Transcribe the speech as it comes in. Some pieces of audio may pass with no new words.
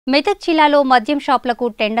మెదక్ జిల్లాలో మద్యం షాపులకు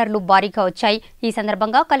టెండర్లు భారీగా వచ్చాయి. ఈ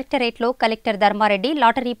సందర్భంగా కలెక్టరేట్లో కలెక్టర్ ధర్మారెడ్డి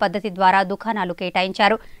లాటరీ పద్ధతి ద్వారా దుకాణాలు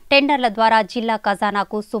కేటాయించారు. టెండర్ల ద్వారా జిల్లా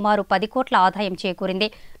ఖజానాకు సుమారు 10 కోట్ల ఆదాయం చేకూరింది.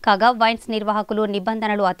 కాగా వైన్స్ నిర్వాహకులు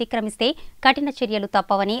నిబంధనలు అతిక్రమిస్తే కఠిన చర్యలు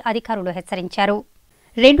తప్పవని అధికారులు హెచ్చరించారు.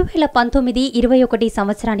 2019-21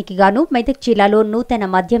 సంవత్సరానికి గాను మెదక్ జిల్లాలో నూతన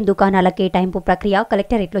మద్యం దుకాణాల కేటాయింపు ప్రక్రియ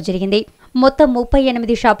కలెక్టరేట్లో జరిగింది. మొత్తం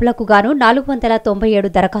 38 షాపులకు గాను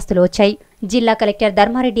 497 దరఖాస్తులు వచ్చాయి. జిల్లా కలెక్టర్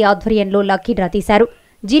ధర్మారెడ్డి ఆధ్వర్యంలో లక్కీ డ్రా తీశారు.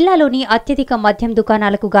 జిల్లాలోని అత్యధిక మద్యం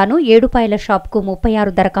దుకాణాలకు గాను ఏడుపాయల షాప్కు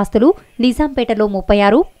 36 దరఖాస్తులు, నిజాంపేటలో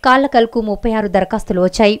 36, కాళ్లకల్కు 36 దరఖాస్తులు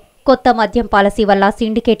వచ్చాయి. కొత్త మద్యం పాలసీ వల్ల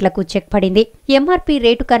సిండికేట్లకు చెక్ పడింది. ఎంఆర్పీ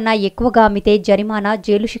రేటు కన్నా ఎక్కువగా అమ్మితే జరిమానా,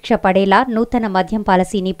 జైలు శిక్ష పడేలా నూతన మద్యం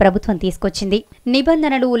పాలసీని ప్రభుత్వం తీసుకొచ్చింది.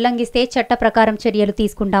 నిబంధనలు ఉల్లంఘిస్తే చట్ట ప్రకారం చర్యలు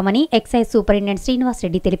తీసుకుంటామని ఎక్సైజ్ సూపరింటెండెంట్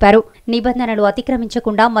శ్రీనివాసరెడ్డి తెలిపారు. నిబంధనలు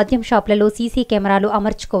అతిక్రమించకుండా మద్యం షాపులలో సీసీ కెమెరాలు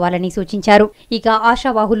అమర్చుకోవాలని సూచించారు. ఇక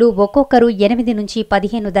ఆశావాహులు ఒక్కొక్కరు 8 నుంచి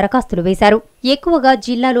 15 దరఖాస్తులు వేశారు. ఎక్కువగా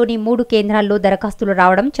జిల్లాలోని 3 కేంద్రాల్లో దరఖాస్తులు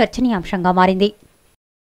రావడం చర్చనీయాంశంగా మారింది.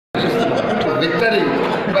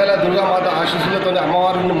 దుర్గామాత ఆశీస్సులతో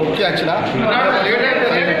అమ్మవారిని మొక్కి వచ్చిన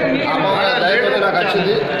అమ్మవారి దయతో నాకు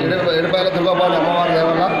వచ్చింది. ఎడపాయల దుర్గామాత అమ్మవారి దయ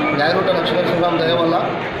వల్ల న్యాయరూట లక్ష్మీనరసింహం దయ వల్ల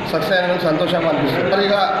సక్సెస్ అయిన సంతోషంగా అనిపిస్తుంది.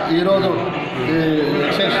 సరిగా ఈరోజు ఈ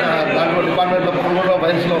ఎక్సైజ్ దాంట్లో డిపార్ట్మెంట్లో కొనుగోలు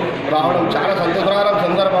వైన్స్లో రావడం చాలా సంతోషకరం.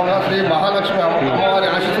 సందర్భంగా శ్రీ మహాలక్ష్మి అమ్మవారి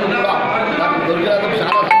ఆశీస్సులు కూడా నాకు దొరికినందుకు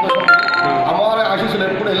చాలా సంతోషం. అమ్మవారి ఆశీస్సులు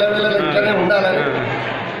ఎప్పుడు ఎల్లవేళ ఇట్లనే ఉండాలని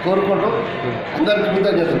కోరుకుంటూ అందరికీ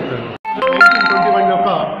కృతజ్ఞతలు. 2021 యొక్క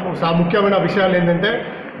ముఖ్యమైన విషయాలు ఏంటంటే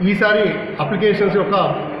ఈసారి అప్లికేషన్స్ యొక్క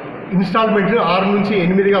ఇన్స్టాల్మెంట్ 6 నుంచి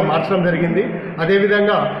 8గా మార్చడం జరిగింది.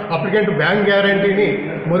 అదేవిధంగా అప్లికెంట్ బ్యాంక్ గ్యారంటీని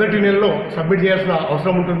మొదటి నెలలో సబ్మిట్ చేయాల్సిన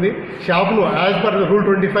అవసరం ఉంటుంది. షాప్ను యాజ్ పర్ రూల్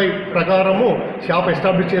 25 ప్రకారము షాప్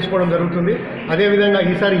ఎస్టాబ్లిష్ చేసుకోవడం జరుగుతుంది. అదేవిధంగా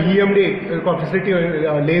ఈసారి ఈఎండి యొక్క ఫెసిలిటీ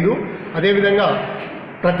లేదు. అదేవిధంగా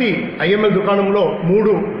ప్రతి ఐఎంఎల్ దుకాణంలో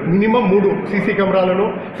మినిమం 3 సీసీ కెమెరాలను,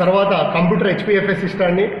 తర్వాత కంప్యూటర్ హెచ్పిఎఫ్ఎస్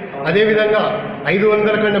సిస్టాన్ని, అదేవిధంగా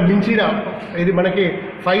 500 కన్నా మించిన ఇది మనకి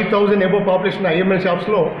 5000 ఎబో పాపులేషన్ ఐఎంఎల్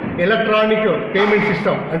షాప్స్లో ఎలక్ట్రానిక్ పేమెంట్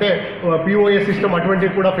సిస్టమ్ అంటే పిఓఎస్ సిస్టమ్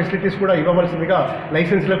అటువంటివి కూడా ఫెసిలిటీస్ కూడా ఇవ్వవలసిందిగా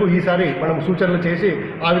లైసెన్స్లకు ఈసారి మనం సూచనలు చేసి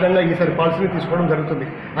ఆ విధంగా ఈసారి పాలసీని తీసుకోవడం జరుగుతుంది.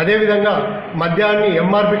 అదేవిధంగా మద్యాన్ని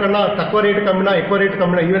ఎంఆర్పి కన్నా తక్కువ రేటు కమ్మినా, ఎక్కువ రేటు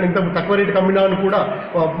కమ్మినా, ఈవెన్ ఇంత తక్కువ రేటు కమ్మినా అని కూడా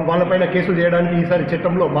వాళ్ళపైన కేసులు చేయడానికి ఈసారి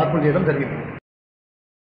చట్టంలో మార్పులు చేయడం జరిగింది.